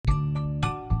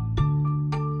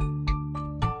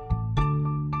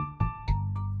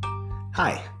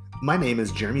Hi, my name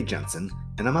is Jeremy Jensen,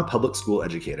 and I'm a public school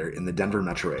educator in the Denver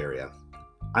metro area.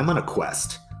 I'm on a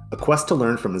quest to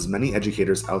learn from as many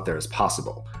educators out there as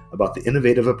possible about the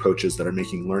innovative approaches that are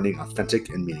making learning authentic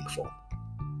and meaningful.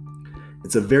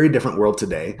 It's a very different world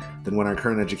today than when our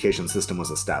current education system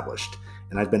was established,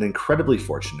 and I've been incredibly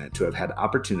fortunate to have had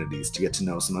opportunities to get to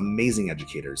know some amazing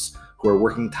educators who are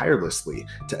working tirelessly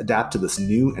to adapt to this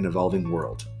new and evolving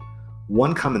world.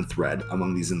 One common thread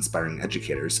among these inspiring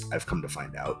educators, I've come to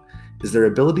find out, is their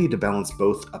ability to balance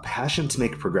both a passion to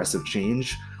make progressive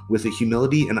change with a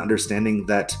humility and understanding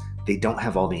that they don't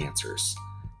have all the answers.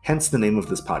 Hence the name of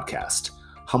this podcast,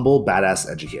 Humble Badass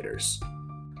Educators.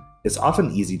 It's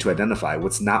often easy to identify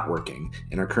what's not working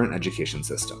in our current education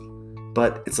system,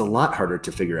 but it's a lot harder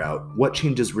to figure out what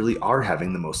changes really are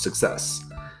having the most success.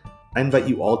 I invite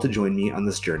you all to join me on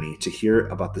this journey to hear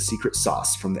about the secret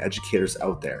sauce from the educators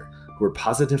out there who are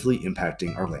positively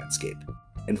impacting our landscape.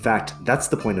 In fact, that's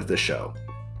the point of this show,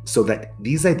 so that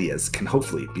these ideas can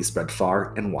hopefully be spread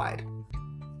far and wide.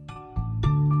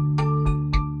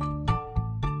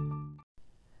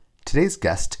 Today's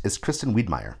guest is Kristen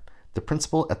Wiedmeyer, the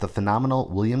principal at the phenomenal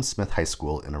William Smith High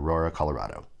School in Aurora,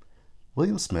 Colorado.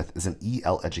 William Smith is an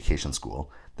EL education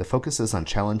school that focuses on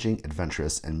challenging,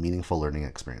 adventurous, and meaningful learning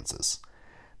experiences.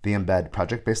 They embed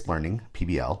project-based learning,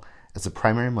 PBL, as a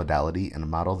primary modality and a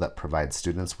model that provides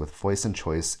students with voice and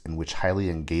choice in which highly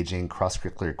engaging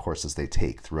cross-curricular courses they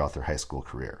take throughout their high school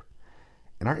career.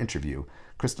 In our interview,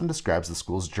 Kristen describes the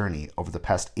school's journey over the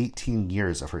past 18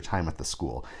 years of her time at the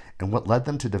school and what led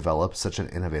them to develop such an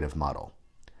innovative model.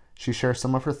 She shares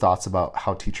some of her thoughts about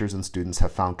how teachers and students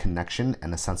have found connection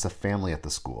and a sense of family at the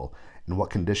school and what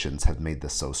conditions have made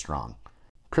this so strong.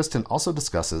 Kristen also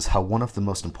discusses how one of the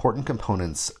most important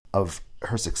components of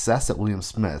her success at William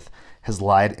Smith has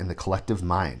lied in the collective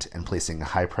mind and placing a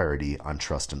high priority on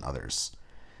trust in others.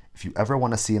 If you ever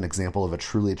want to see an example of a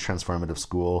truly transformative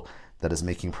school that is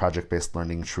making project-based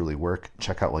learning truly work,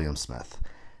 check out William Smith.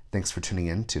 Thanks for tuning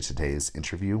in to today's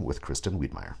interview with Kristen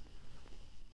Wiedmeyer.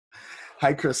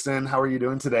 Hi, Kristen. How are you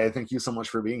doing today? Thank you so much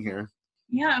for being here.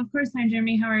 Yeah, of course. Hi,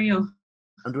 Jeremy. How are you?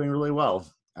 I'm doing really well.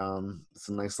 It's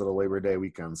a nice little Labor Day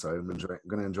weekend, so I'm going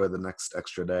to enjoy the next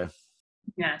extra day.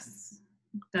 Yes,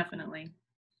 definitely.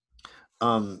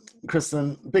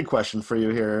 Kristen, big question for you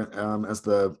here as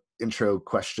the intro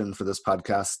question for this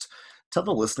podcast. Tell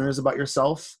the listeners about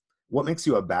yourself. What makes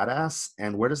you a badass,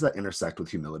 and where does that intersect with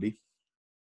humility?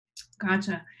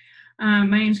 Gotcha. My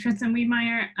name is Kristen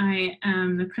Wiedmeyer. I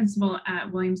am the principal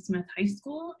at William Smith High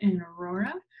School in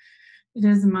Aurora.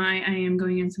 I am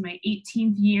going into my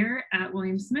 18th year at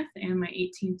William Smith and my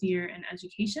 18th year in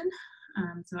education.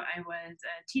 So I was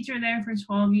a teacher there for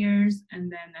 12 years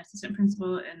and then assistant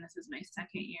principal, and this is my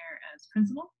second year as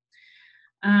principal.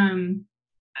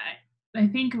 I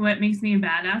think what makes me a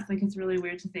badass, like it's really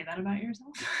weird to say that about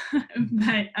yourself,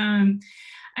 but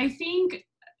I think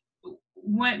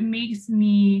what makes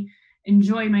me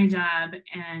enjoy my job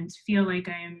and feel like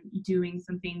I'm doing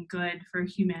something good for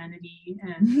humanity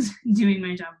and doing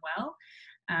my job well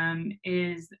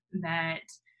is that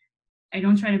I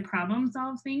don't try to problem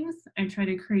solve things. I try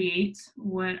to create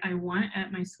what I want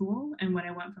at my school and what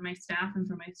I want for my staff and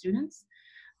for my students.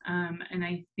 And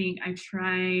I think I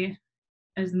try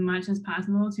as much as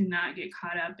possible to not get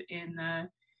caught up in the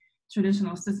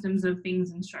traditional systems of things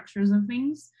and structures of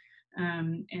things,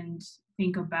 and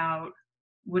think about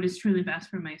what is truly best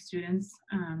for my students,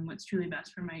 what's truly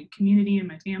best for my community and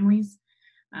my families.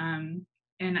 And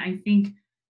I think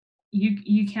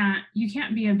you can't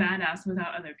be a badass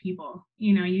without other people.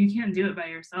 You know, you can't do it by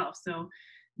yourself. So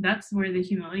that's where the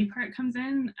humility part comes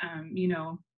in.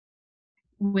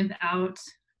 Without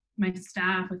my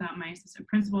staff, without my assistant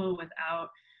principal, without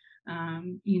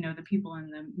the people in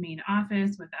the main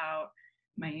office, without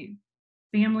my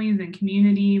families and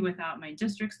community, without my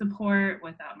district support,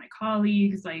 without my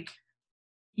colleagues,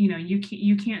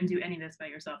 you can't do any of this by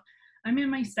yourself. I'm in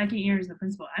my second year as a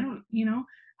principal. I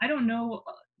don't know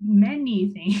many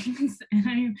things, and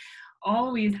I'm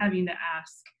always having to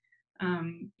ask,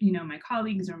 my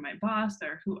colleagues or my boss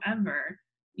or whoever,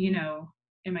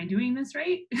 am I doing this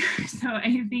right? So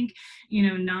I think,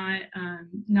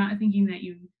 not thinking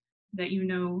that you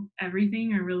know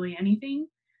everything or really anything,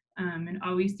 and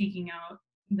always seeking out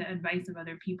the advice of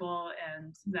other people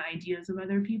and the ideas of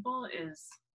other people is,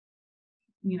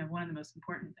 one of the most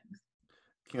important things.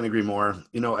 Can't agree more.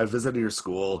 I visited your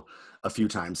school a few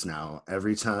times now.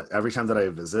 Every time that I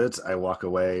visit, I walk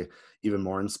away even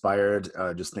more inspired,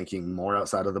 just thinking more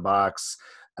outside of the box.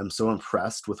 I'm so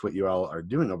impressed with what you all are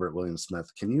doing over at William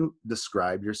Smith. Can you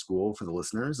describe your school for the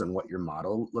listeners and what your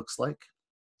model looks like?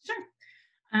 Sure.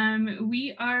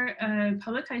 We are a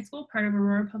public high school, part of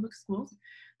Aurora Public Schools.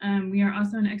 We are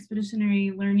also an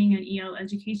expeditionary learning and EL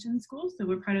education school. So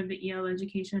we're part of the EL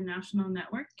Education National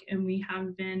Network, and we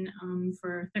have been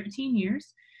for 13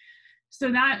 years. So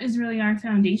that is really our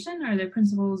foundation, are the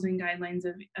principles and guidelines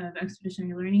of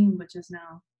expeditionary learning, which is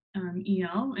now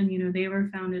EL. And, you know, they were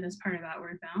founded as part of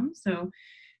Outward Bound. So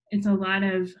it's a lot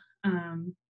of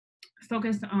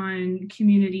focus on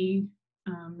community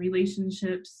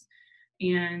relationships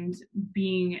and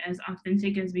being as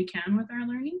authentic as we can with our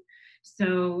learning.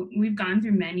 So we've gone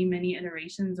through many, many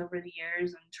iterations over the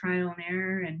years and trial and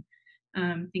error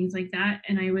and things like that.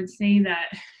 And I would say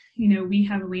that, you know, we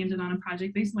have landed on a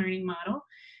project-based learning model.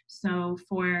 So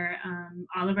for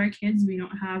all of our kids, we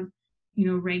don't have, you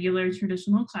know, regular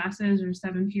traditional classes or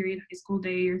 7-period high school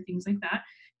day or things like that.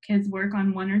 Kids work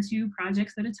on 1 or 2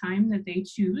 projects at a time that they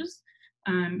choose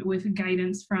with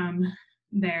guidance from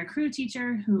their crew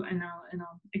teacher, who, and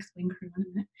I'll explain crew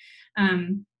in a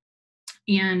minute,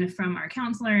 and from our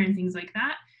counselor and things like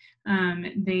that.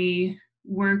 They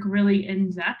work really in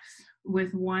depth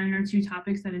with 1 or 2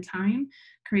 topics at a time,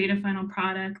 create a final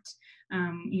product.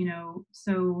 You know,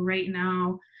 so right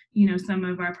now, you know, some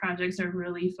of our projects are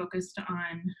really focused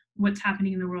on what's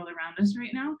happening in the world around us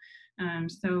right now.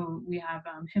 So we have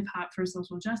Hip Hop for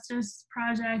Social Justice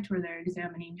project, where they're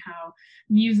examining how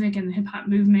music and the hip hop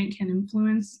movement can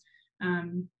influence,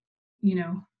 you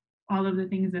know, all of the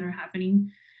things that are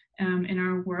happening in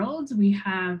our world. We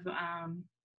have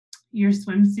Your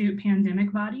Swimsuit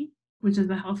Pandemic Body, which is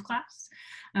a health class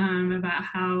about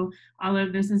how all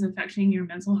of this is affecting your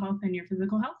mental health and your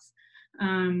physical health.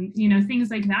 You know,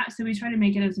 things like that. So we try to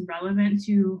make it as relevant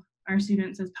to our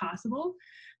students as possible.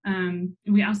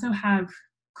 We also have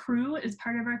Crew as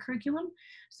part of our curriculum.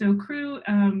 So Crew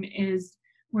is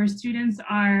where students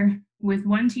are with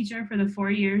 1 teacher for the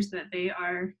 4 years that they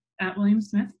are at William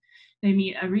Smith. They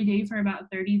meet every day for about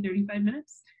 30-35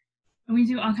 minutes. And we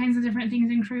do all kinds of different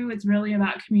things in Crew. It's really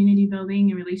about community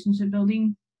building and relationship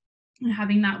building, and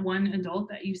having that one adult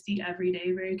that you see every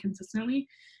day very consistently,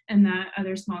 and that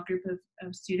other small group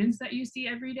of students that you see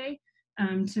every day,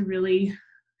 to really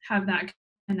have that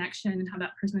connection and have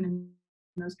that person and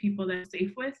those people that are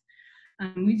safe with.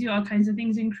 We do all kinds of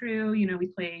things in Crew. You know, we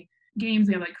play games.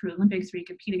 We have like Crew Olympics where you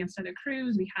compete against other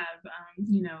crews. We have,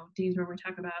 you know, days where we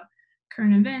talk about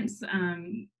current events.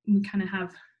 We kind of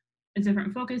have a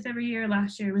different focus every year.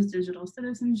 Last year was digital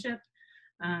citizenship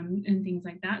and things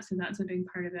like that. So that's a big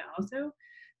part of it also.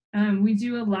 We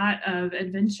do a lot of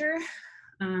adventure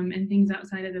and things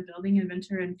outside of the building,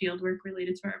 adventure and field work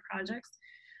related to our projects.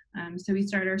 So we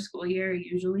start our school year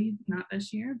usually, not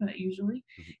this year, but usually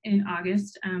in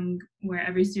August, where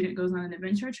every student goes on an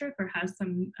adventure trip or has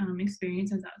some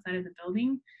experiences outside of the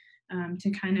building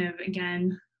to kind of,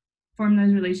 again, form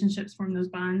those relationships, form those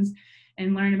bonds,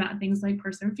 and learn about things like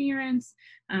perseverance.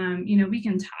 You know, we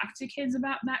can talk to kids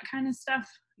about that kind of stuff,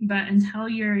 but until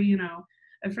you're, you know,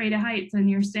 afraid of heights and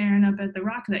you're staring up at the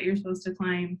rock that you're supposed to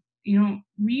climb, you don't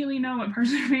really know what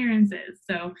perseverance is.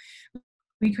 So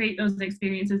we create those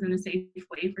experiences in a safe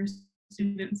way for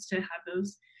students to have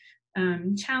those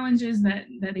challenges that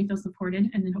they feel supported,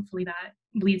 and then hopefully that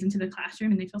bleeds into the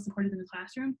classroom and they feel supported in the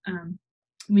classroom.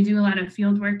 We do a lot of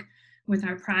field work with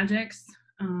our projects.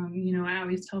 You know, I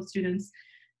always tell students,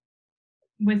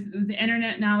 with the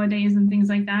internet nowadays and things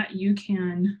like that, you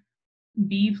can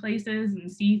be places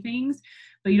and see things,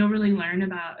 but you don't really learn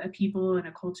about a people and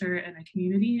a culture and a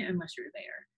community unless you're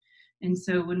there. And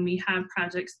so when we have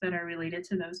projects that are related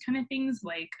to those kind of things,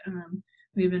 like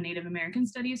we have a Native American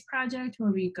Studies project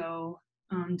where we go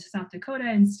to South Dakota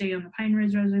and stay on the Pine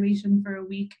Ridge Reservation for a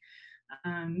week.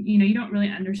 You know, you don't really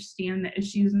understand the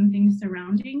issues and things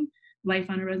surrounding life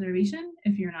on a reservation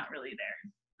if you're not really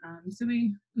there. So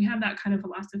we have that kind of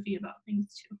philosophy about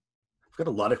things too. I've got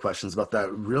a lot of questions about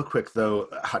that. Real quick though,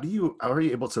 how are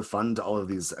you able to fund all of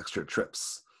these extra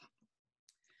trips?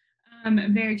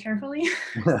 Very carefully.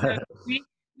 So we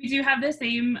do have the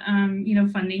same, you know,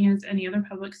 funding as any other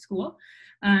public school.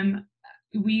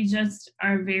 We just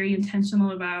are very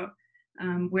intentional about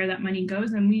where that money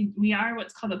goes, and we are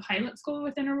what's called a pilot school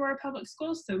within Aurora Public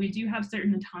Schools. So we do have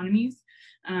certain autonomies.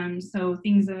 So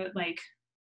things that like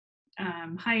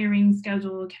hiring,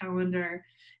 schedule, calendar,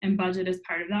 and budget is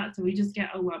part of that. So we just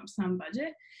get a lump sum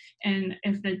budget, and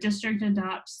if the district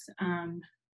adopts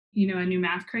you know, a new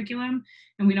math curriculum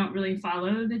and we don't really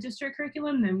follow the district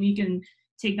curriculum, then we can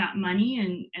take that money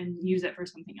and use it for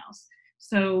something else.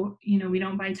 So, you know, we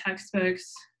don't buy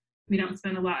textbooks, we don't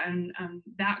spend a lot on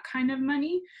that kind of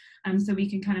money. So we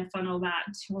can kind of funnel that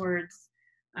towards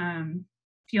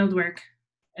field work,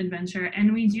 adventure,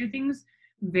 and we do things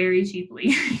very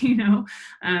cheaply. You know,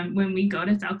 when we go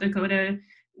to South Dakota,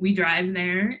 we drive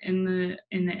there in the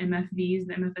MFVs,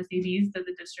 the MFSAVs that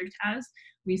the district has.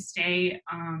 We stay,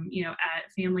 you know,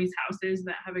 at families' houses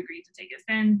that have agreed to take us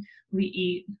in. We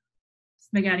eat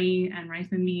spaghetti and rice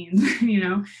and beans, you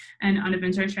know, and on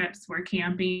adventure trips, we're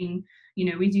camping. You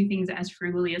know, we do things as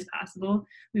frugally as possible.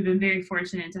 We've been very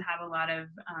fortunate to have a lot of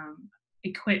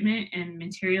equipment and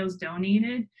materials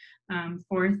donated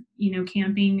for, you know,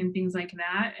 camping and things like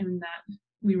that, and that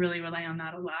we really rely on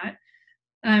that a lot.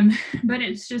 But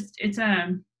it's just, it's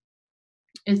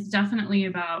definitely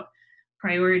about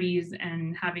priorities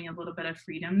and having a little bit of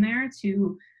freedom there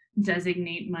to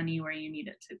designate money where you need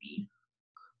it to be.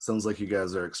 Sounds like you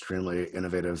guys are extremely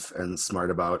innovative and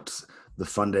smart about the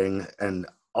funding and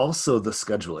also the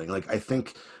scheduling. Like, I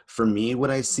think for me, when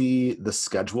I see the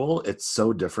schedule, it's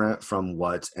so different from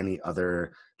what any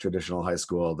other traditional high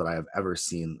school that I have ever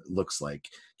seen looks like.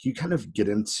 Can you kind of get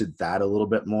into that a little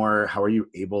bit more? How are you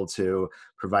able to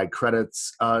provide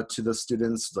credits to the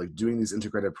students, like doing these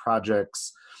integrated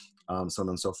projects, so on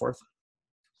and so forth?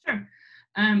 Sure.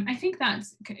 I think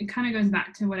it kind of goes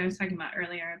back to what I was talking about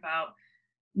earlier about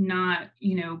not,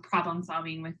 you know, problem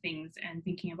solving with things and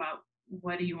thinking about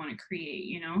what do you want to create,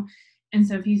 you know? And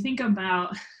so if you think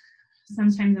about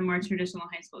sometimes a more traditional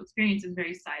high school experience is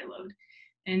very siloed.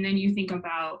 And then you think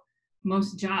about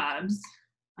most jobs,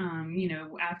 you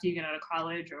know, after you get out of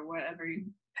college or whatever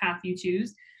path you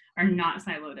choose, are not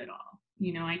siloed at all.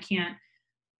 You know, I can't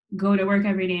go to work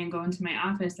every day and go into my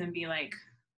office and be like,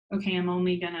 okay, I'm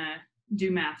only gonna do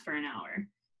math for an hour.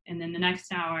 And then the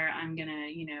next hour, I'm gonna,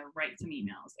 you know, write some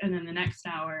emails. And then the next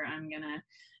hour, I'm gonna,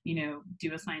 you know,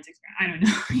 do a science experiment. I don't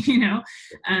know, you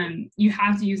know. You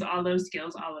have to use all those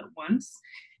skills all at once.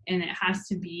 And it has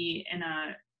to be in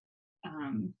a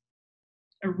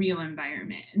real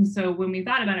environment. And so when we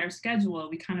thought about our schedule,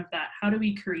 we kind of thought, how do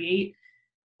we create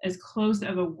as close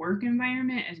of a work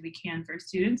environment as we can for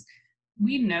students?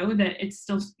 We know that it's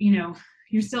still, you know,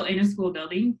 you're still in a school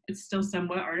building. It's still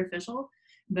somewhat artificial,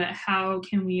 but how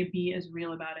can we be as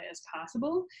real about it as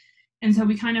possible? And so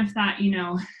we kind of thought, you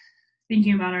know,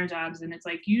 thinking about our jobs, and it's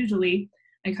like, usually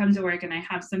I come to work and I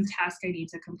have some task I need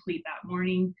to complete that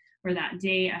morning or that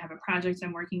day. I have a project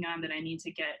I'm working on that I need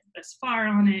to get this far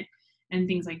on it and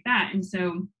things like that. And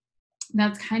so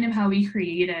that's kind of how we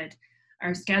created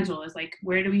our schedule, is like,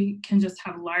 where do we can just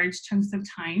have large chunks of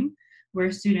time where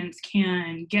students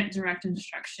can get direct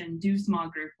instruction, do small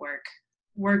group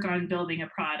work on building a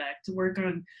product, work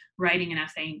on writing an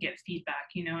essay and get feedback,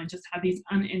 you know, and just have these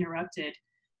uninterrupted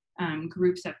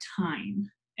groups of time.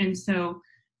 And so,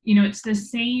 you know, it's the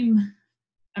same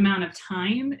amount of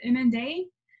time in a day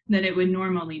that it would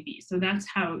normally be. So that's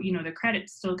how, you know, the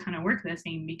credits still kind of work the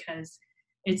same, because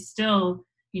it's still,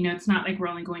 you know, it's not like we're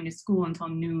only going to school until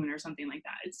noon or something like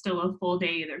that. It's still a full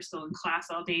day. They're still in class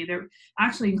all day. They're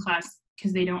actually in class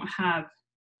because they don't have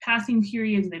passing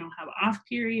periods. They don't have off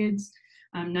periods.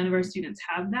 None of our students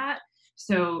have that.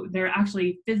 So they're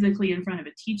actually physically in front of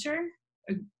a teacher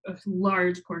a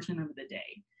large portion of the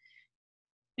day.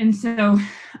 And so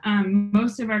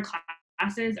most of our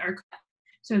classes are,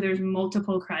 so there's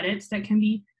multiple credits that can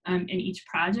be in each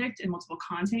project and multiple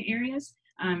content areas.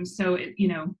 So, you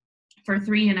know, for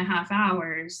 3.5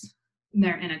 hours,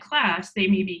 they're in a class, they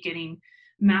may be getting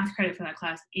math credit for that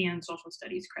class and social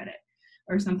studies credit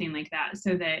or something like that,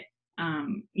 so that,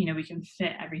 you know, we can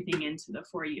fit everything into the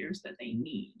 4 years that they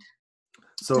need.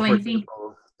 So for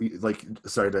example, like,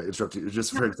 sorry to interrupt you,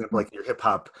 just for example, like your hip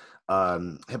hop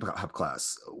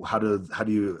class, how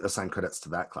do you assign credits to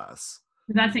that class?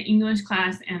 That's an English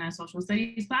class and a social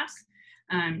studies class,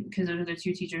 because those are the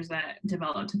two teachers that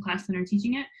developed a class and are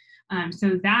teaching it.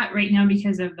 So that right now,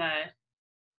 because of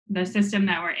the system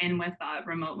that we're in with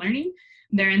remote learning,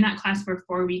 they're in that class for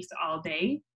 4 weeks all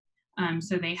day.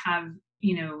 So they have,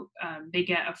 you know, they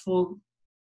get a full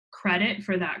credit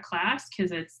for that class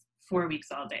because it's 4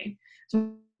 weeks all day.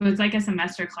 So it's like a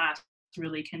semester class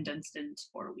really condensed into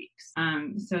 4 weeks.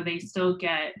 So they still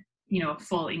get, you know, a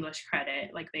full English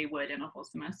credit like they would in a whole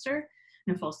semester,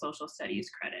 and a full social studies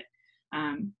credit.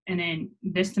 And then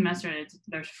this semester,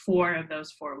 there's 4 of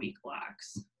those 4-week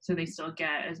blocks. So they still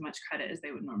get as much credit as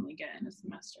they would normally get in a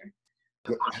semester.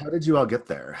 How did you all get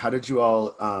there? How did you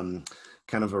all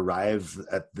kind of arrive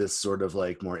at this sort of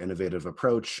like more innovative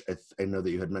approach? I know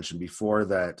that you had mentioned before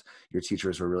that your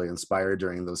teachers were really inspired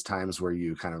during those times where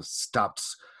you kind of stopped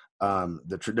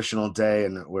the traditional day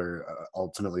and were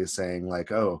ultimately saying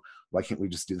like, oh, why can't we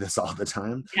just do this all the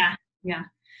time? Yeah.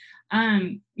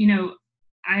 You know,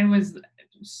 I was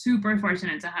super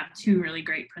fortunate to have two really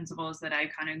great principals that I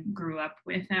kind of grew up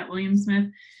with at William Smith,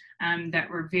 that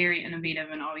were very innovative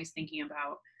and always thinking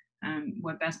about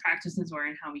what best practices were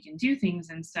and how we can do things.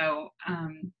 And so,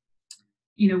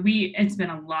 it's been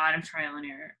a lot of trial and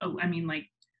error. I mean, like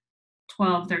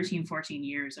 12, 13, 14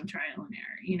 years of trial and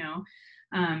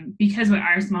error, because we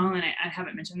are small, and I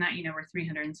haven't mentioned that, we're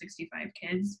 365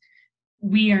 kids.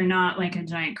 We are not like a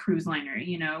giant cruise liner,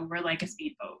 we're like a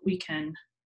speedboat. We can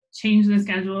change the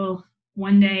schedule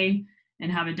one day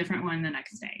and have a different one the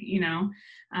next day,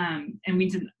 and we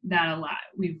did that a lot.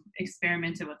 We've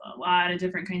experimented with a lot of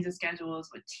different kinds of schedules,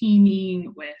 with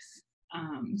teaming, with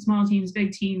small teams,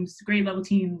 big teams, grade level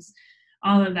teams,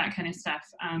 all of that kind of stuff.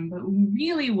 But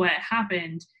really what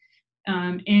happened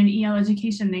in EL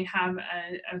education, they have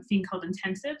a thing called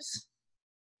intensives.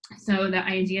 So the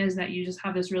idea is that you just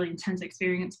have this really intense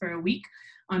experience for a week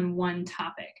on one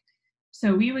topic.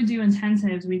 So we would do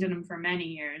intensives. We did them for many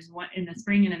years, in the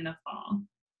spring and in the fall.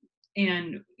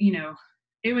 And,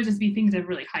 it would just be things of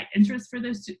really high interest for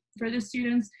the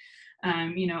students.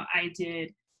 I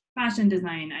did fashion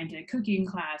design, I did cooking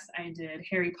class, I did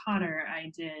Harry Potter,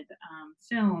 I did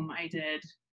film, I did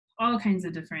all kinds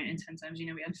of different intensives.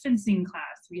 We had fencing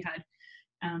class, we had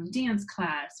dance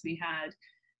class, we had,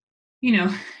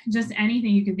 just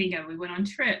anything you could think of. We went on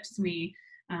trips.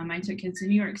 I took kids to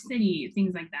New York City,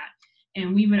 things like that.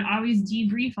 And we would always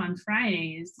debrief on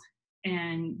Fridays,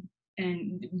 and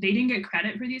they didn't get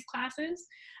credit for these classes.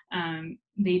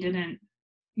 They didn't,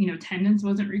 attendance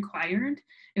wasn't required.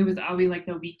 It was always like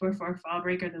the week before fall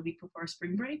break or the week before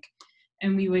spring break.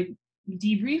 And we would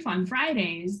debrief on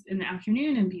Fridays in the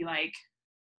afternoon and be like,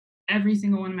 every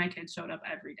single one of my kids showed up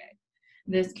every day.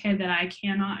 This kid that I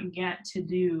cannot get to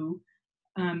do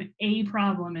a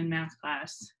problem in math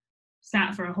class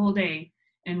sat for a whole day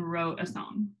and wrote a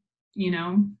song,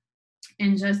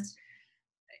 and just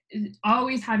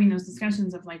always having those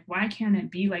discussions of like, why can't it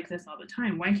be like this all the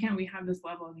time? Why can't we have this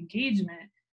level of engagement?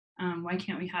 Why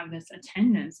can't we have this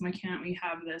attendance? Why can't we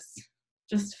have this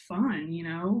just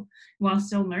fun, while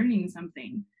still learning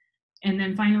something? And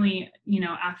then finally,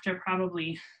 after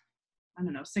probably,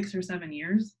 6 or 7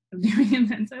 years of doing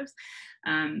intensives,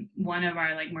 one of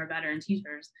our like more veteran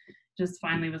teachers just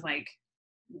finally was like,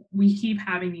 we keep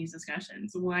having these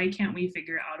discussions. Why can't we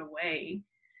figure out a way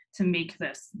to make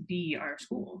this be our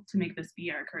school, to make this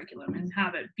be our curriculum, and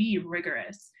have it be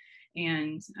rigorous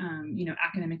and,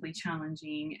 academically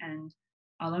challenging and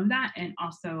all of that, and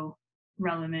also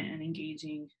relevant and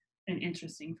engaging and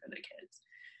interesting for the kids.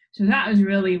 So that was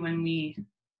really when we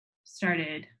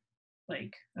started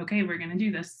like, okay, we're going to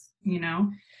do this,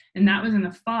 and that was in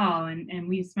the fall. And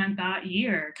we spent that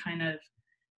year kind of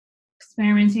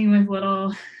experimenting with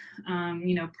little,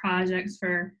 projects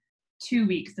for 2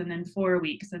 weeks, and then 4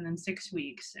 weeks, and then 6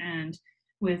 weeks, and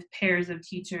with pairs of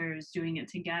teachers doing it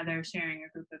together, sharing a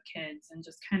group of kids, and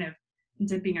just kind of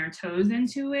dipping our toes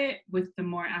into it with the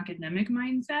more academic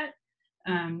mindset.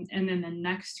 And then the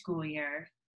next school year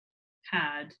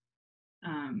had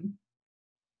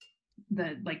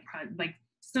the like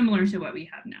similar to what we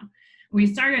have now. We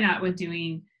started out with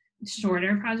doing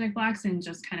shorter project blocks and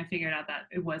just kind of figured out that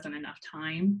it wasn't enough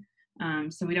time.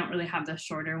 So we don't really have the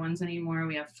shorter ones anymore.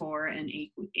 We have 4 and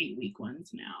 8 week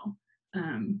ones now.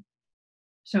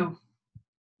 So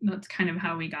that's kind of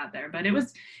how we got there. But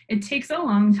it takes a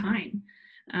long time.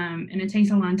 And it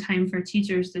takes a long time for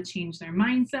teachers to change their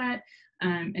mindset.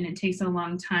 And it takes a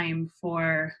long time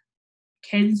for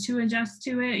kids to adjust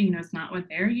to it. It's not what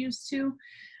they're used to.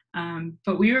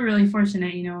 But we were really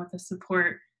fortunate, with the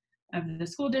support of the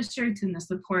school district and the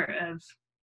support of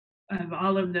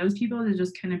all of those people, to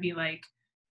just kind of be like,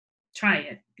 try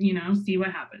it, see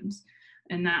what happens.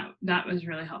 And that was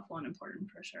really helpful and important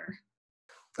for sure.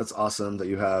 That's awesome that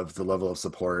you have the level of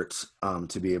support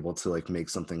to be able to like make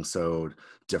something so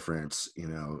different,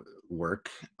 work.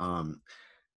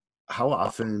 How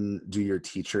often do your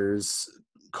teachers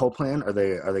co-plan? Are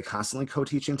they constantly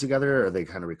co-teaching together? Are they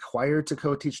kind of required to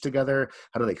co-teach together?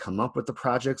 How do they come up with the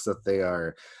projects that they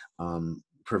are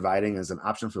providing as an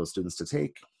option for those students to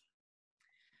take?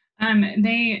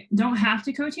 They don't have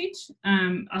to co-teach.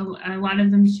 A lot of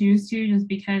them choose to, just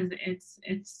because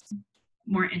it's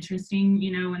more interesting,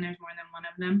 when there's more than one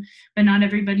of them. But not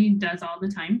everybody does all the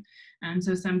time.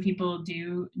 So some people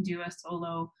do a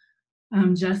solo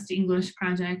just English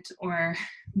project, or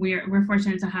we're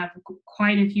fortunate to have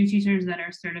quite a few teachers that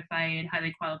are certified,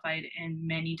 highly qualified in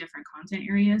many different content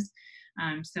areas.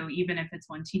 So even if it's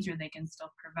one teacher, they can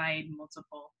still provide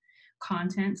multiple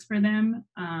contents for them.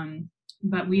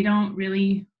 But we don't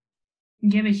really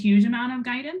give a huge amount of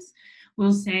guidance.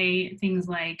 We'll say things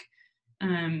like,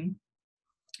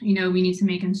 we need to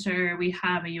make sure we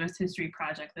have a U.S. history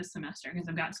project this semester because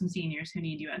I've got some seniors who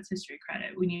need U.S. history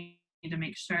credit. We need to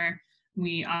make sure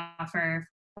we offer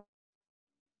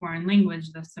foreign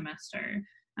language this semester,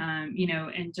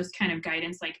 and just kind of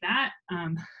guidance like that.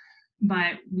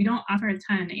 But we don't offer a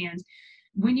ton. And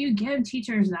when you give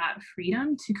teachers that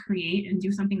freedom to create and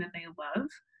do something that they love,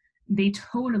 they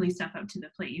totally step up to the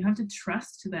plate. You have to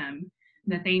trust them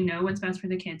that they know what's best for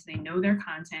the kids. They know their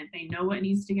content. They know what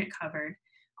needs to get covered.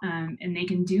 And they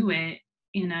can do it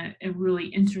in a really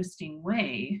interesting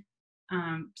way.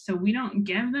 So we don't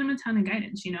give them a ton of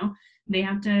guidance. They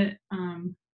have to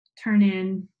turn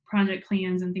in project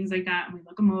plans and things like that, and we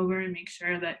look them over and make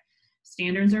sure that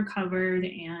standards are covered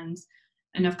and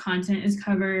enough content is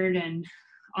covered, and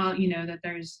all that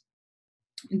there's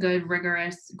good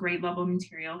rigorous grade level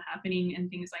material happening and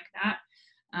things like that.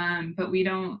 But we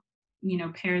don't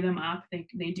pair them up.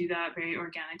 They do that very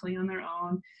organically on their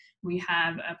own. We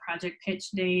have a project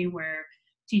pitch day where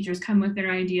teachers come with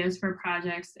their ideas for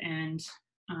projects, and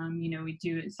we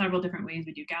do it several different ways.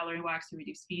 We do gallery walks, or we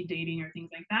do speed dating, or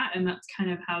things like that. And that's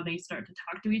kind of how they start to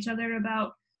talk to each other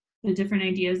about the different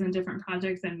ideas and different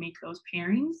projects and make those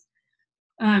pairings.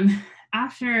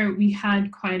 After we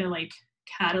had quite a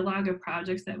catalog of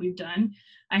projects that we've done,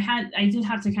 I did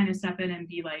have to kind of step in and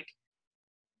be like,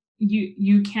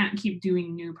 you can't keep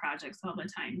doing new projects all the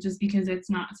time just because it's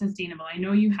not sustainable. I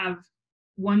know you have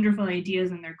wonderful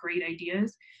ideas and they're great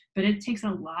ideas, but it takes a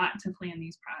lot to plan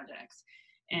these projects,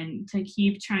 and to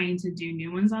keep trying to do new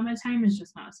ones all the time is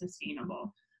just not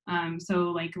sustainable.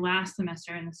 So last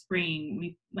semester in the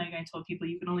spring, I told people,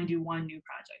 you can only do one new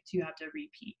project. You have to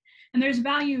repeat. And there's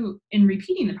value in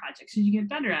repeating the projects because you get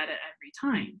better at it every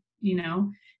time,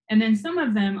 And then some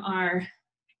of them are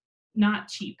not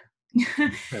cheap.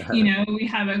 We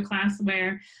have a class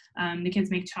where the kids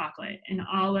make chocolate, and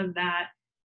all of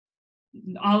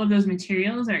those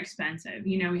materials are expensive.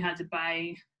 We had to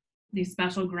buy these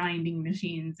special grinding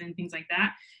machines and things like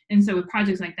that. And so with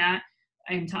projects like that,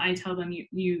 I tell them,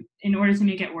 you in order to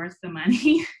make it worth the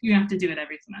money, you have to do it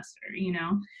every semester,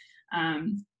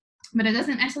 but it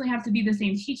doesn't necessarily have to be the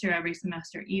same teacher every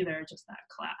semester either, just that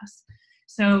class.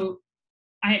 So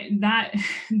that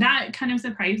kind of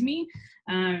surprised me,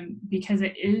 because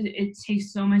it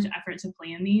takes so much effort to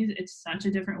plan these. It's such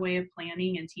a different way of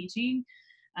planning and teaching,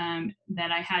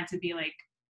 that I had to be like,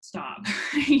 stop,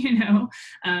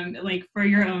 for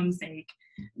your own sake,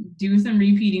 do some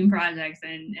repeating projects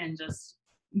and just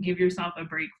give yourself a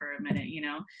break for a minute,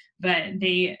 But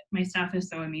my staff is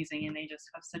so amazing, and they just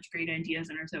have such great ideas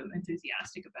and are so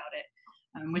enthusiastic about it,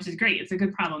 which is great. It's a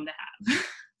good problem to have,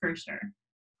 for sure.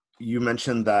 You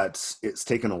mentioned that it's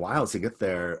taken a while to get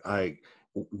there.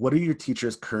 What do your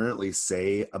teachers currently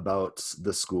say about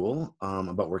the school,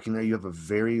 about working there? You have a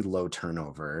very low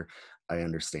turnover, I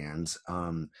understand.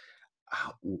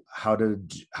 How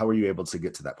were you able to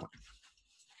get to that point?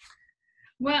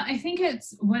 Well, I think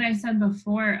it's what I said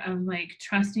before of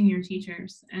trusting your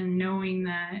teachers and knowing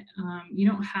that you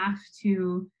don't have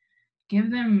to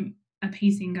give them a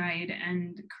pacing guide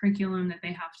and curriculum that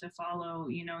they have to follow.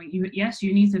 Yes,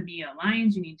 you need to be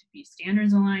aligned, you need to be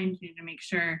standards aligned, you need to make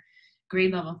sure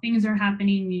grade level things are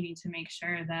happening, you need to make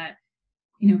sure that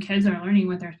kids are learning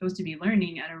what they're supposed to be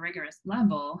learning at a rigorous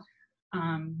level,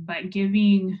 but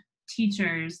giving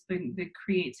teachers the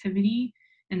creativity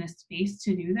and the space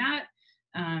to do that,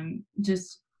 and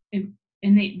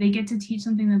they get to teach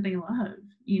something that they love.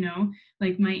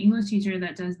 My English teacher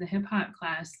that does the hip hop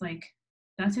class,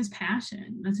 that's his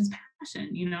passion,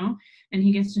 and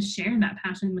he gets to share that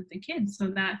passion with the kids, so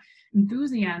that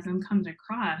enthusiasm comes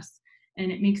across,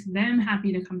 and it makes them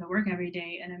happy to come to work every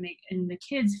day, and the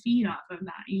kids feed off of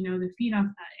that, they feed off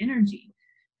that energy.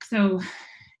 So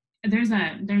there's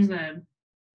a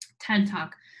TED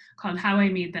Talk called How I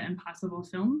Made the Impossible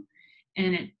Film,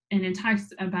 and it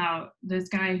talks about this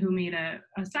guy who made a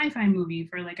sci-fi movie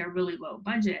for a really low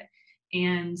budget,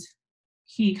 and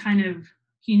he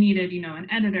needed an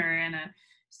editor and a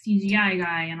CGI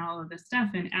guy and all of this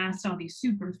stuff, and asked all these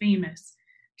super famous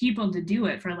people to do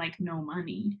it for no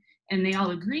money, and they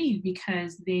all agreed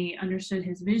because they understood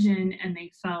his vision, and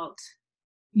they felt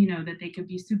that they could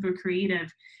be super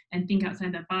creative and think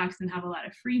outside the box and have a lot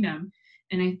of freedom.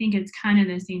 And I think it's kind of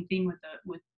the same thing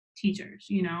with teachers.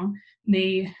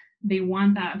 They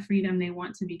want that freedom, they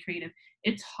want to be creative.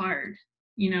 It's hard,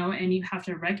 and you have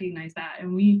to recognize that.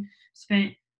 And we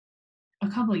spent a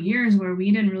couple of years where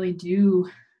we didn't really do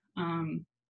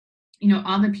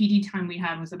all the PD time we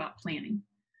had was about planning,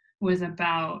 was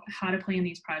about how to plan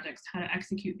these projects, how to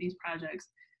execute these projects,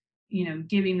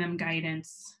 giving them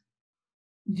guidance,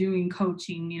 doing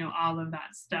coaching, all of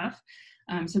that stuff.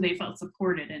 So they felt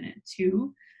supported in it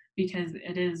too, because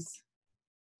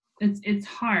it's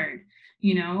hard,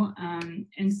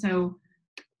 and so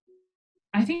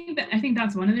I think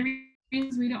that's one of the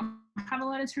reasons we don't have a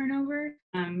lot of turnover.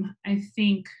 I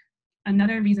think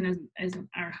another reason is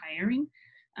our hiring.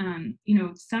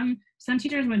 Some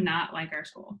teachers would not like our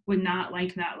school, would not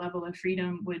like that level of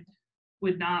freedom,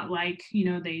 would not like,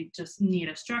 they just need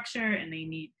a structure and they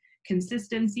need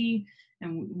consistency,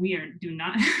 and we do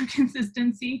not have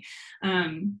consistency.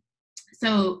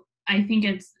 So I think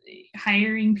it's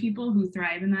hiring people who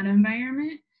thrive in that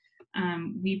environment.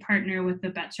 We partner with the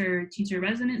Betcher Teacher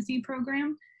Residency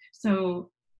Program.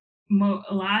 So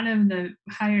a lot of the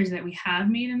hires that we have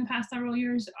made in the past several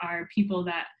years are people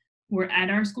that were at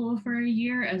our school for a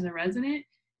year as a resident,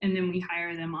 and then we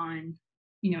hire them on,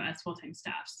 as full-time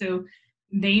staff. So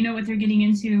they know what they're getting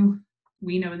into.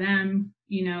 We know them,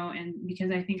 and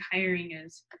because I think hiring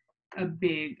is a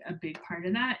big part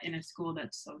of that in a school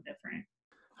that's so different.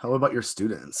 How about your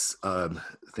students?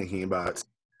 Thinking about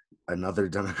another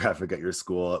demographic at your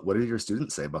school, what did your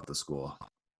students say about the school?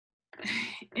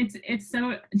 It's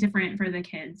so different for the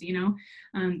kids,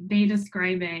 they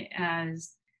describe it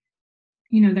as,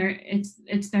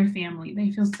 it's their family.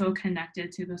 They feel so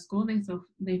connected to the school.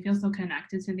 They feel so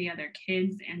connected to the other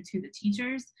kids and to the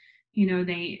teachers.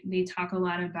 They talk a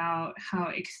lot about how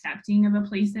accepting of a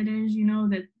place it is,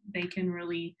 that they can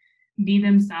really be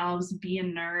themselves, be a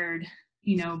nerd,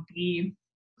 be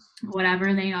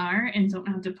whatever they are, and don't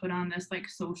have to put on this like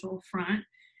social front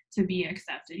to be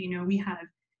accepted. We have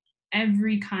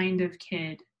every kind of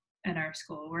kid at our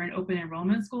school. We're an open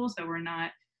enrollment school, so we're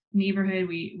not neighborhood.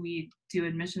 We do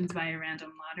admissions by a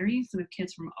random lottery, so we have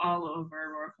kids from all over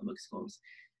Aurora Public Schools.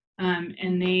 And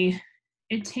we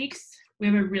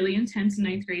have a really intense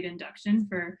 9th grade induction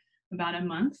for about a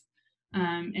month,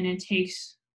 and it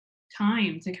takes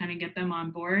time to kind of get them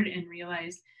on board and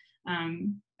realize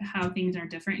how things are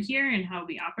different here and how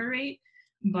we operate.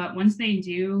 But once they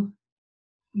do,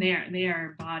 they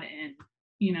are bought in.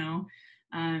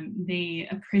 They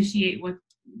appreciate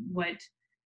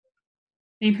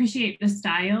they appreciate the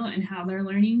style and how they're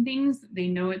learning things. They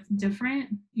know it's different,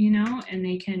 and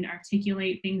they can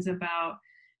articulate things about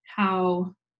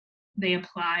how they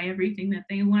apply everything that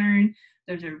they learn.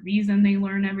 There's a reason they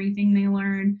learn everything they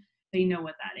learn. They know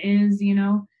what that is,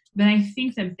 But I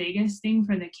think the biggest thing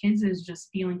for the kids is just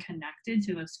feeling connected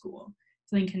to the school,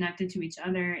 feeling connected to each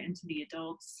other and to the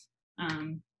adults,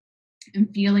 and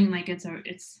feeling like it's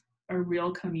a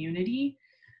real community,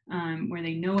 where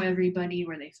they know everybody,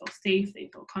 where they feel safe, they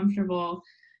feel comfortable,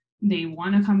 they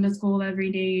want to come to school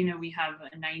every day. We have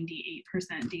a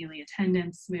 98% daily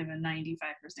attendance. We have a 95%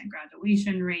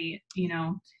 graduation rate.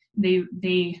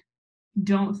 They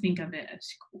don't think of it as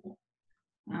school.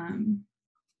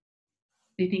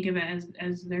 They think of it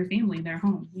as their family, their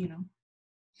home,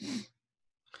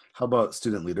 How about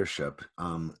student leadership?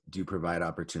 Do you provide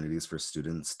opportunities for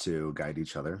students to guide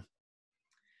each other?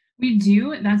 We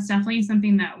do. That's definitely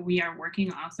something that we are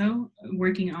working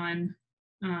on,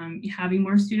 having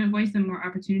more student voice and more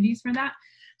opportunities for that.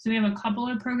 So we have a couple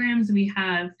of programs. We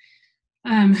have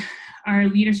our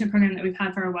leadership program that we've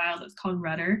had for a while that's called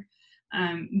Rudder.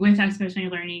 With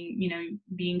Expeditionary Learning,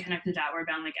 being connected to Outward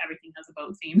Bound, like everything has a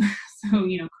boat theme. So,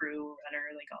 crew, rudder,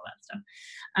 like all that stuff.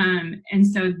 And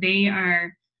so they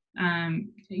are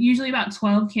usually about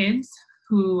 12 kids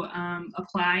who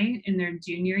apply in their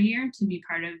junior year to be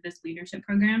part of this leadership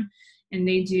program. And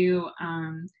they do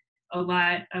a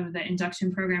lot of the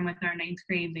induction program with our 9th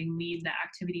grade. They lead the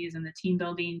activities and the team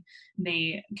building.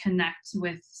 They connect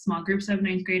with small groups of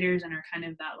 9th graders and are kind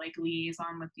of that like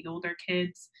liaison with the older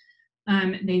kids.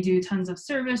 They do tons of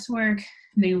service work.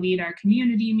 They lead our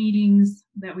community meetings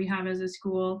that we have as a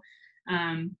school.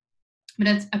 But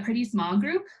it's a pretty small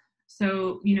group.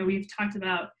 So, we've talked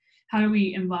about how do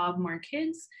we involve more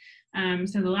kids.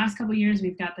 So the last couple of years,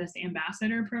 we've got this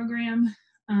ambassador program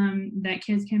that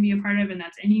kids can be a part of, and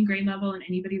that's any grade level and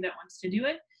anybody that wants to do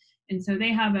it. And so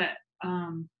they have a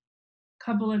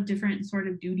couple of different sort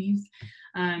of duties.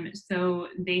 So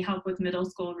they help with middle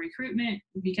school recruitment.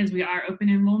 Because we are open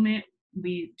enrollment,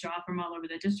 we draw from all over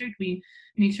the district. We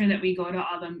make sure that we go to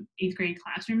all the 8th grade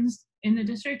classrooms in the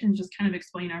district and just kind of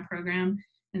explain our program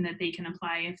and that they can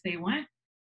apply if they want.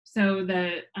 So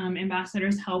the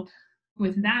ambassadors help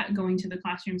with that, going to the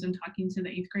classrooms and talking to the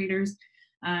 8th graders.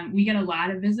 We get a lot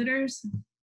of visitors.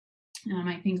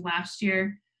 I think last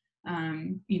year,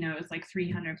 it's like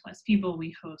 300 plus people.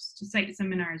 We host site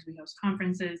seminars, we host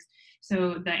conferences.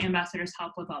 So the ambassadors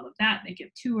help with all of that. They give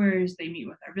tours, they meet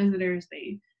with our visitors,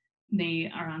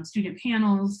 they are on student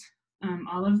panels,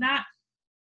 all of that.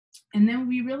 And then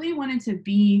we really wanted to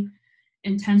be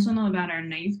intentional about our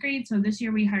ninth grade. So this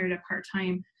year we hired a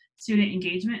part-time student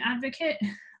engagement advocate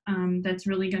that's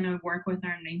really going to work with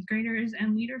our ninth graders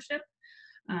and leadership.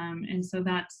 And so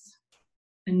that's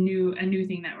a new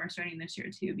thing that we're starting this year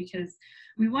too, because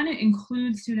we want to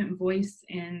include student voice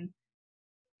in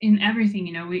everything.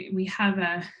 You know, we have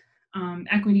a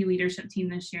equity leadership team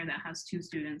this year that has 2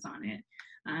 students on it.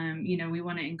 You know, we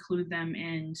want to include them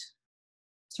in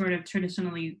sort of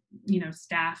traditionally, you know,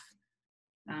 staff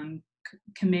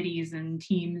committees and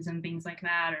teams and things like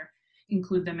that, or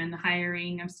include them in the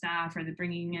hiring of staff or the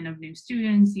bringing in of new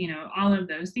students, you know, all of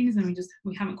those things. And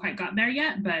we haven't quite got there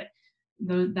yet, but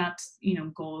that's, you know,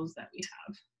 goals that we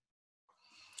have.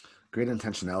 Great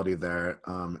intentionality there.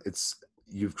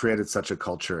 You've created such a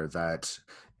culture that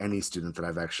any student that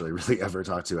I've actually really ever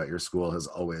talked to at your school has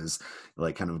always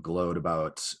like kind of glowed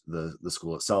about the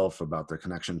school itself, about their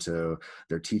connection to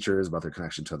their teachers, about their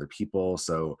connection to other people.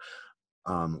 So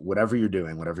whatever you're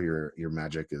doing, whatever your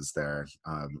magic is there,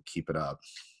 keep it up.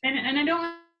 And I don't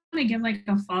want to give like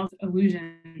a false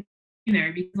illusion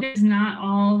either, because it's not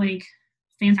all like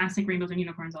fantastic rainbows and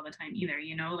unicorns all the time either.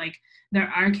 You know, like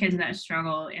there are kids that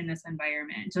struggle in this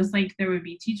environment, just like there would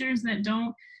be teachers that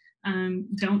don't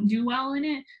do well in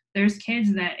it. There's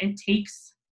kids that it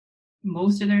takes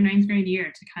most of their ninth grade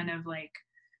year to kind of like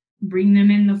bring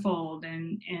them in the fold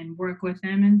and work with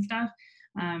them and stuff.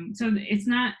 So it's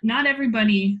not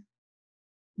everybody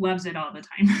loves it all the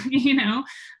time, you know,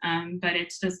 but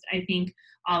it's just, I think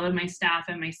all of my staff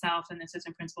and myself and the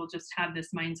assistant principal just have this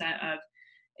mindset of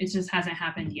it just hasn't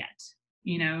happened yet.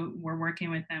 You know, we're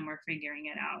working with them, we're figuring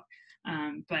it out.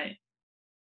 But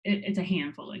it's a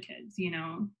handful of kids, you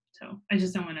know, so I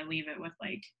just don't want to leave it with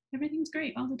like, everything's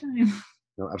great all the time.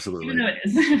 No, absolutely. Even though it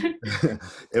is.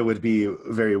 It would be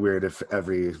very weird if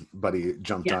everybody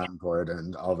jumped on board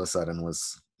and all of a sudden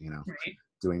was, you know,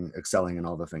 excelling in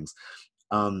all the things.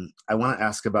 I want to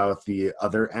ask about the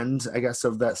other end, I guess,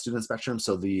 of that student spectrum.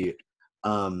 So the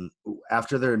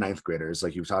after they're ninth graders,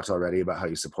 like you've talked already about how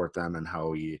you support them and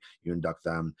how you induct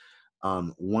them.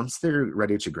 Once they're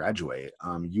ready to graduate,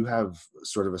 you have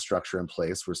sort of a structure in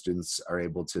place where students are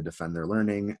able to defend their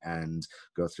learning and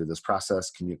go through this process.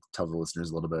 Can you tell the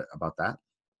listeners a little bit about that?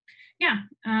 Yeah,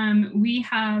 we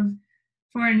have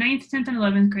for 9th, 10th, and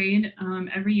 11th grade,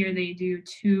 every year they do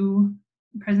 2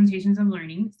 presentations of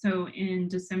learning. So in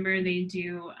December, they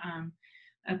do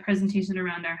a presentation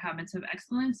around our habits of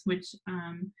excellence, which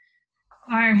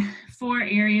are 4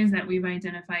 areas that we've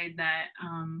identified that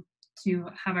to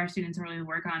have our students really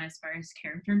work on as far as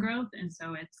character growth. And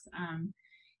so it's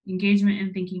engagement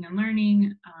in thinking and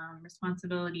learning,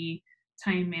 responsibility,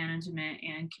 time management,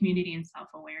 and community and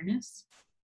self-awareness.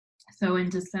 So in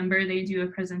December, they do a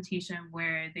presentation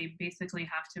where they basically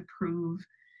have to prove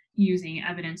using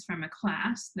evidence from a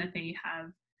class that they have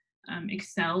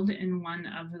excelled in one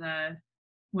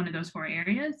of those 4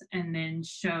 areas, and then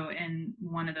show in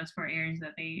one of those 4 areas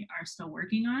that they are still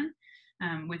working on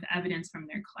with evidence from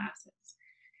their classes.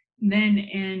 Then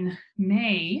in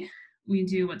May, we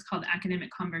do what's called academic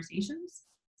conversations.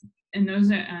 And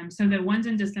those are, so the ones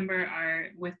in December are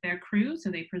with their crew. So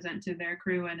they present to their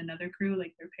crew and another crew,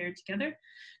 like they're paired together.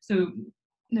 So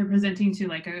they're presenting to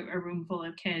like a room full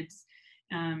of kids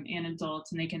and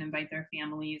adults, and they can invite their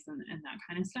families and that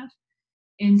kind of stuff.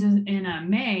 In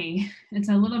May, it's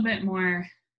a little bit more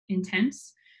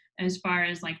intense as far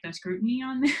as like the scrutiny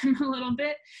on them a little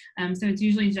bit. So it's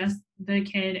usually just the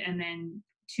kid and then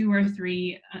 2 or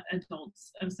 3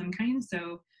 adults of some kind.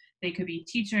 So they could be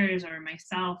teachers or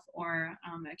myself or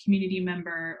a community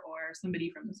member or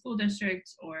somebody from the school district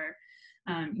or,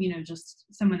 you know, just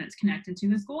someone that's connected to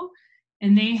the school.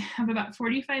 And they have about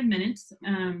 45 minutes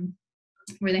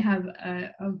where they have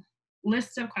a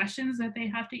list of questions that they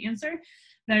have to answer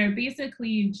that are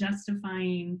basically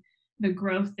justifying the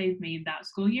growth they've made that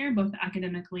school year, both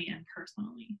academically and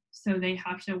personally. So they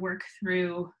have to work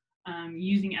through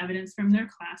using evidence from their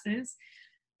classes,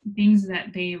 things that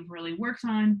they've really worked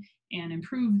on and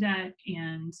improved at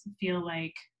and feel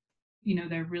like, you know,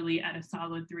 they're really at a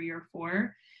solid 3 or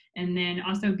 4. And then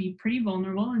also be pretty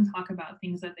vulnerable and talk about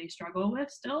things that they struggle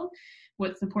with still,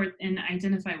 what support, and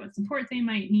identify what support they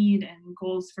might need and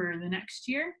goals for the next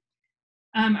year.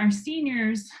 Our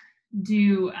seniors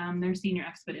do their senior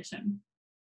expedition.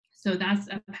 So that's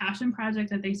a passion project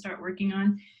that they start working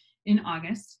on in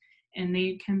August, and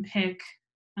they can pick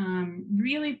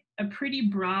really a pretty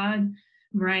broad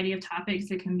variety of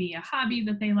topics. It can be a hobby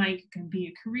that they like, it can be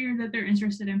a career that they're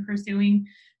interested in pursuing.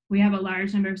 We have a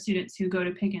large number of students who go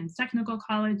to Pickens Technical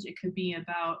College. It could be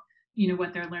about, you know,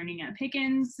 what they're learning at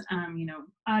Pickens, you know,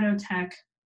 auto tech,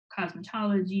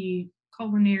 cosmetology,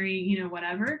 culinary, you know,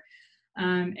 whatever.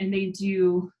 And they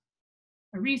do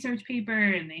a research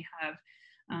paper, and they have,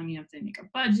 you have to make a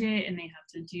budget, and they have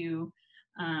to do,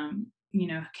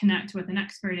 connect with an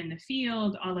expert in the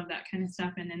field, all of that kind of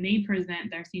stuff. And then they present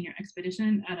their senior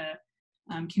expedition at a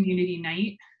community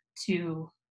night to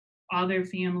all their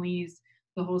families,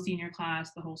 the whole senior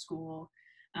class, the whole school.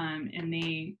 And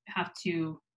they have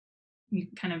to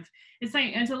it's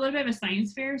a little bit of a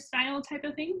science fair style type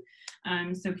of thing.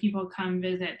 So people come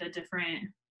visit the different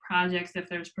projects. If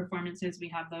there's performances, we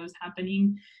have those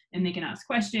happening, and they can ask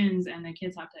questions, and the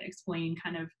kids have to explain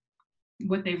kind of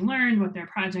what they've learned, what their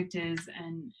project is,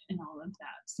 and all of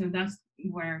that. So that's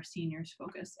where seniors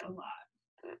focus a lot.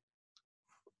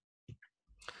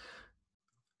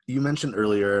 You mentioned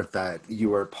earlier that you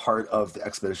were part of the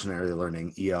Expeditionary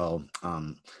Learning EL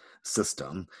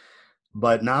system,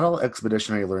 but not all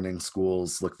expeditionary learning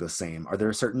schools look the same. Are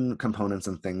there certain components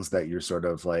and things that you're sort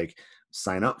of like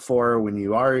sign up for when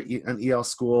you are an EL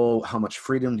school? How much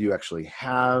freedom do you actually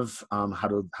have? How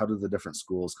do the different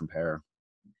schools compare?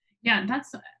 Yeah,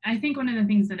 that's, I think, one of the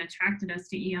things that attracted us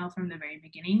to EL from the very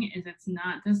beginning is it's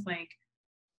not this like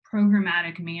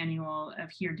programmatic manual of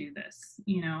here, do this,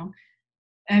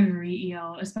 every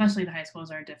EL, especially the high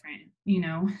schools, are different,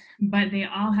 but they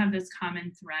all have this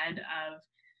common thread of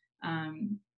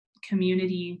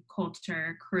community,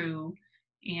 culture, crew,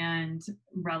 and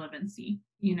relevancy,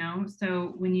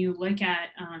 So when you look at,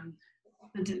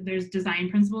 there's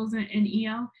design principles in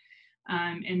EL,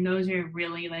 and those are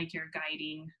really like your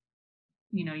guiding,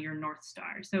 your North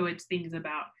Star. So it's things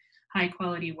about high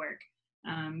quality work,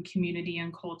 community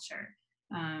and culture,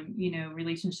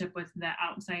 relationship with the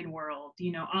outside world,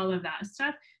 all of that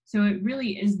stuff. So it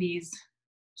really is these,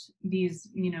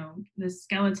 the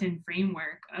skeleton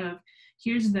framework of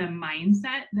here's the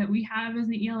mindset that we have as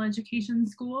the EL education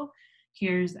school.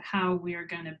 Here's how we're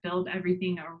going to build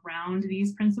everything around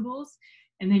these principles.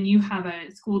 And then you have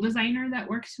a school designer that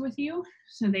works with you.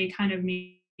 So they kind of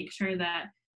make sure that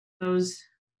those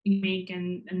you make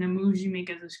and the moves you make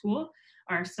as a school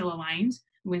are still aligned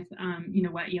with,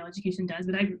 what EL education does.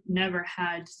 But I've never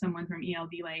had someone from EL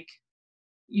be like,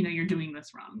 you're doing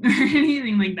this wrong or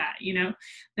anything like that.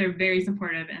 They're very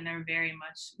supportive, and they're very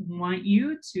much want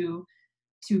you to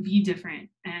be different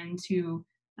and to,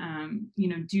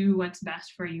 do what's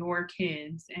best for your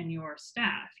kids and your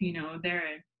staff.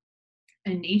 They're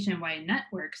a nationwide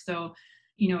network. So,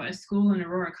 a school in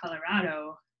Aurora,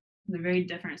 Colorado, is a very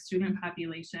different student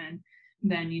population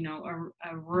than,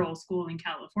 a rural school in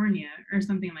California or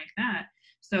something like that.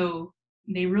 So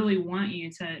they really want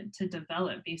you to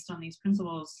develop based on these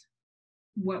principles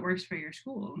what works for your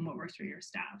school and what works for your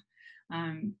staff.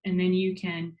 And then you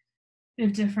can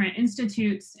have different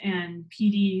institutes and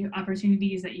PD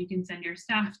opportunities that you can send your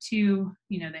staff to.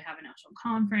 They have a national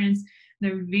conference.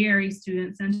 They're very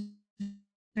student centered.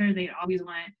 They always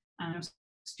want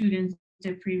students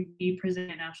to be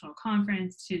present at national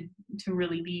conference to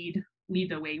really lead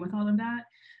the way with all of that.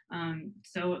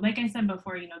 So like I said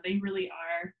before, they really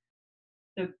are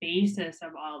the basis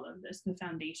of all of this, the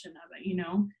foundation of it,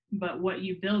 but what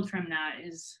you build from that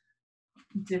is,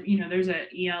 there's a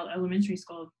EL elementary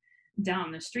school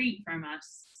down the street from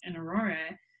us in Aurora,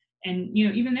 and,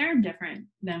 even they're different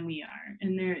than we are.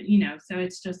 And they're, so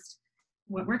it's just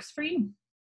what works for you.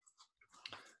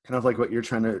 Kind of like what you're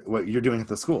doing at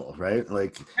the school, right?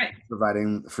 Like right.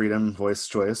 Providing freedom, voice,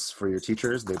 choice for your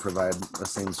teachers. They provide the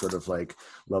same sort of like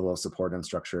level of support and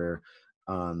structure,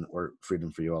 or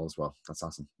freedom for you all as well. That's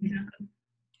awesome. Yeah.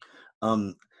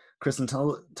 Kristen,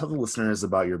 tell the listeners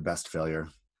about your best failure.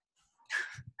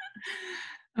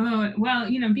 Oh, well,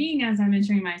 being as I'm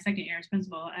entering my second year as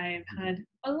principal, I've had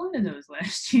a lot of those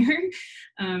last year.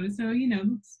 So,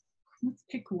 let's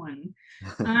pick one.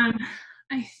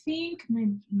 I think my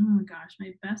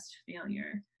best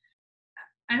failure.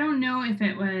 I don't know if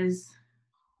it was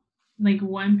like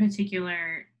one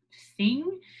particular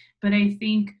thing, but I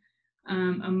think a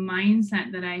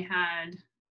mindset that I had,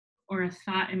 or a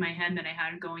thought in my head that I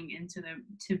had going into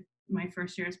my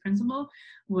first year as principal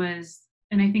was,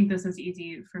 and I think this is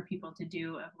easy for people to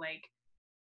do, of like,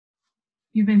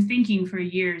 you've been thinking for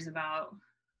years about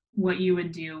what you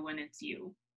would do when it's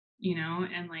you,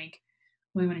 and like,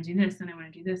 well, I want to do this, and I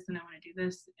want to do this, and I want to do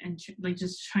this, and like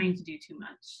just trying to do too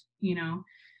much,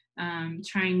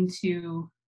 trying to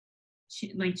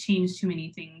change too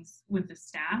many things with the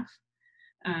staff,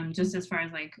 just as far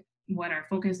as like what our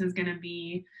focus is going to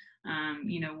be,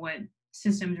 what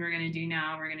systems we're going to do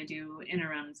now. We're going to do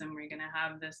interims, and we're going to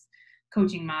have this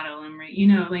coaching model, and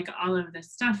we're, like all of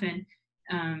this stuff. And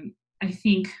I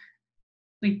think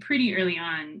like pretty early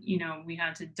on, we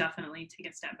had to definitely take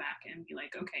a step back and be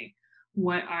like, okay,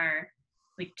 what are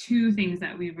like two things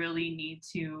that we really need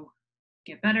to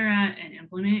get better at and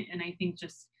implement. And I think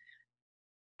just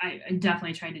I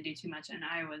definitely tried to do too much, and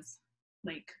I was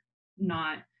like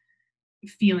not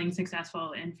feeling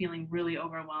successful and feeling really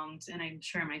overwhelmed, and I'm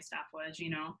sure my staff was,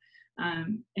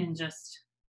 and just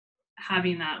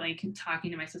having that, like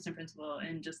talking to my assistant principal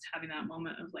and just having that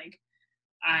moment of like,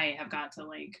 I have got to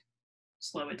like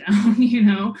slow it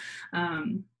down.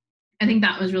 I think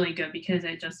that was really good because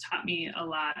it just taught me a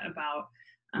lot about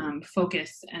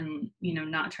focus and,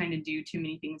 not trying to do too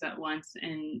many things at once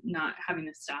and not having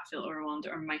the staff feel overwhelmed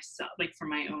or myself, like for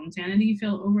my own sanity,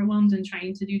 feel overwhelmed and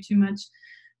trying to do too much.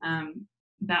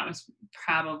 That was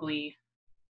probably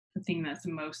the thing that's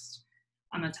the most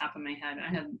on the top of my head. I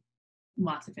had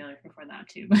lots of failures before that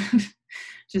too, but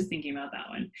just thinking about that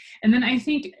one. And then I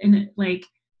think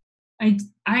I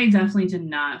definitely did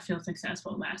not feel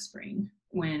successful last spring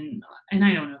and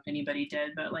I don't know if anybody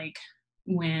did, but like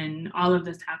when all of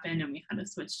this happened and we had to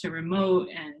switch to remote,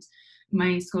 and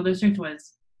my school district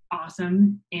was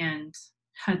awesome and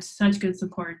had such good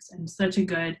supports and such a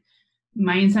good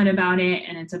mindset about it.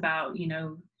 And it's about,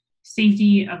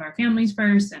 safety of our families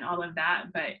first and all of that.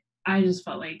 But I just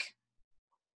felt like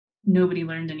nobody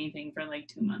learned anything for like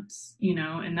 2 months,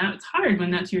 and that's hard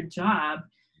when that's your job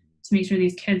to make sure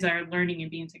these kids are learning and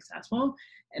being successful.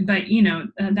 But,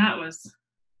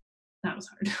 that was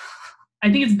hard.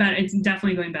 I think it's better. It's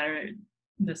definitely going better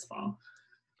this fall.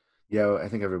 Yeah, I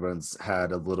think everyone's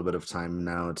had a little bit of time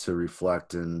now to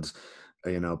reflect and,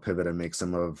 pivot and make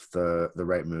some of the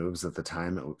right moves. At the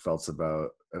time, it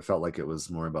felt like it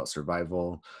was more about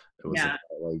survival. It was about,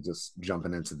 like just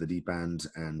jumping into the deep end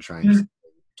and trying something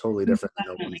totally different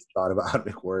than no one's thought about how to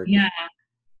make work. Yeah,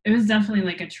 it was definitely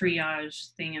like a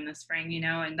triage thing in the spring,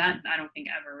 and that I don't think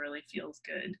ever really feels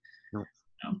good. No.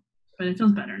 But it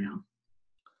feels better now.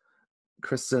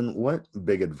 Kristen, what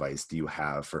big advice do you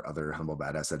have for other Humble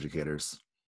Badass educators?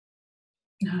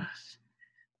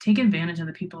 Take advantage of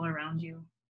the people around you,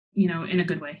 in a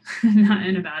good way, not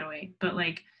in a bad way, but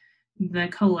like the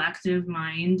collective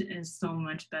mind is so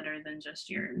much better than just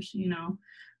yours,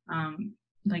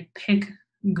 like pick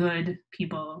good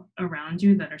people around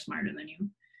you that are smarter than you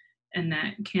and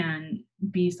that can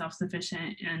be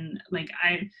self-sufficient. And like,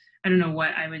 I don't know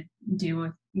what I would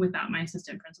do without my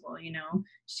assistant principal,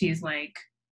 she's like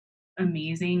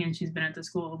amazing and she's been at the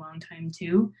school a long time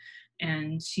too.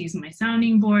 And she's my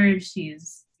sounding board.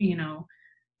 She's,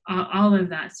 all of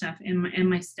that stuff and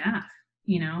my staff,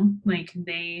 like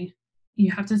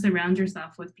you have to surround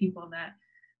yourself with people that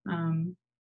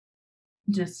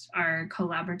just are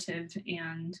collaborative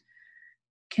and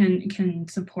can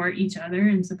support each other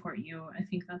and support you. I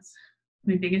think that's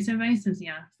my biggest advice is,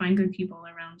 find good people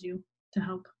around you to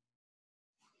help.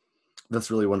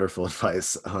 That's really wonderful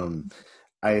advice.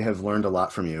 I have learned a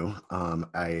lot from you.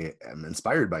 I am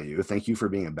inspired by you. Thank you for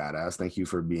being a badass. Thank you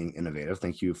for being innovative.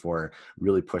 Thank you for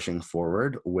really pushing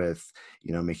forward with,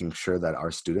 making sure that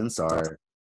our students are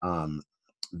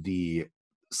the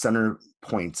center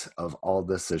point of all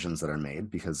decisions that are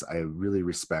made, because I really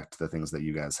respect the things that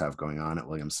you guys have going on at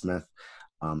William Smith.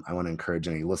 I want to encourage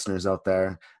any listeners out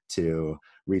there to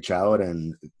reach out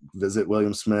and visit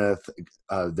William Smith.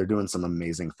 They're doing some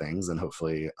amazing things, and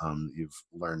hopefully you've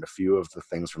learned a few of the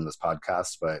things from this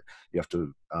podcast, but you have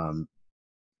to,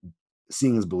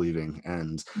 seeing is believing,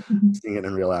 and seeing it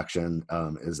in real action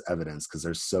is evidence, because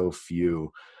there's so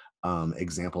few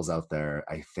examples out there,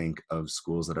 I think, of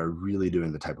schools that are really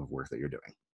doing the type of work that you're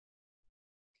doing.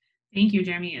 Thank you,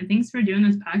 Jeremy. And thanks for doing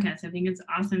this podcast. I think it's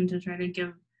awesome to try to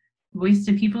give voice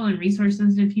to people and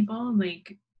resources to people.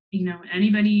 Like,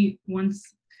 anybody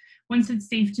once it's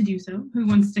safe to do so, who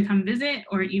wants to come visit,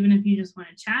 or even if you just want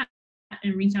to chat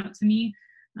and reach out to me,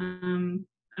 I'm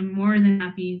more than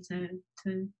happy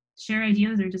to share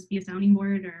ideas or just be a sounding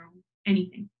board or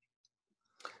anything.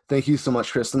 Thank you so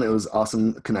much, Kristen. It was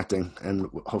awesome connecting, and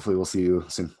hopefully we'll see you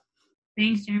soon.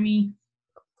 Thanks, Jeremy.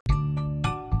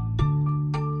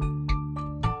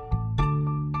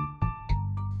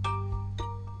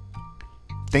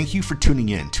 Thank you for tuning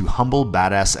in to Humble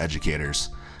Badass Educators.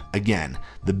 Again,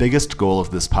 the biggest goal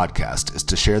of this podcast is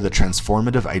to share the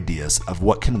transformative ideas of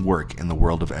what can work in the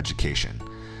world of education.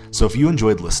 So if you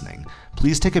enjoyed listening,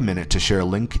 please take a minute to share a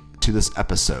link to this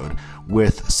episode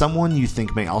with someone you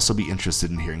think may also be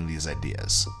interested in hearing these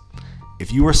ideas.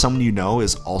 If you or someone you know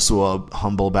is also a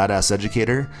humble badass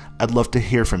educator, I'd love to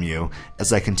hear from you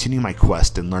as I continue my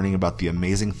quest in learning about the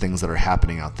amazing things that are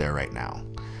happening out there right now.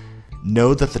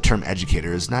 Know that the term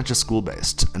educator is not just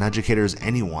school-based. An educator is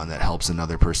anyone that helps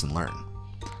another person learn.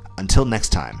 Until next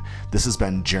time, this has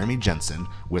been Jeremy Jensen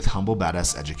with Humble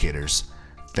Badass Educators.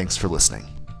 Thanks for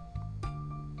listening.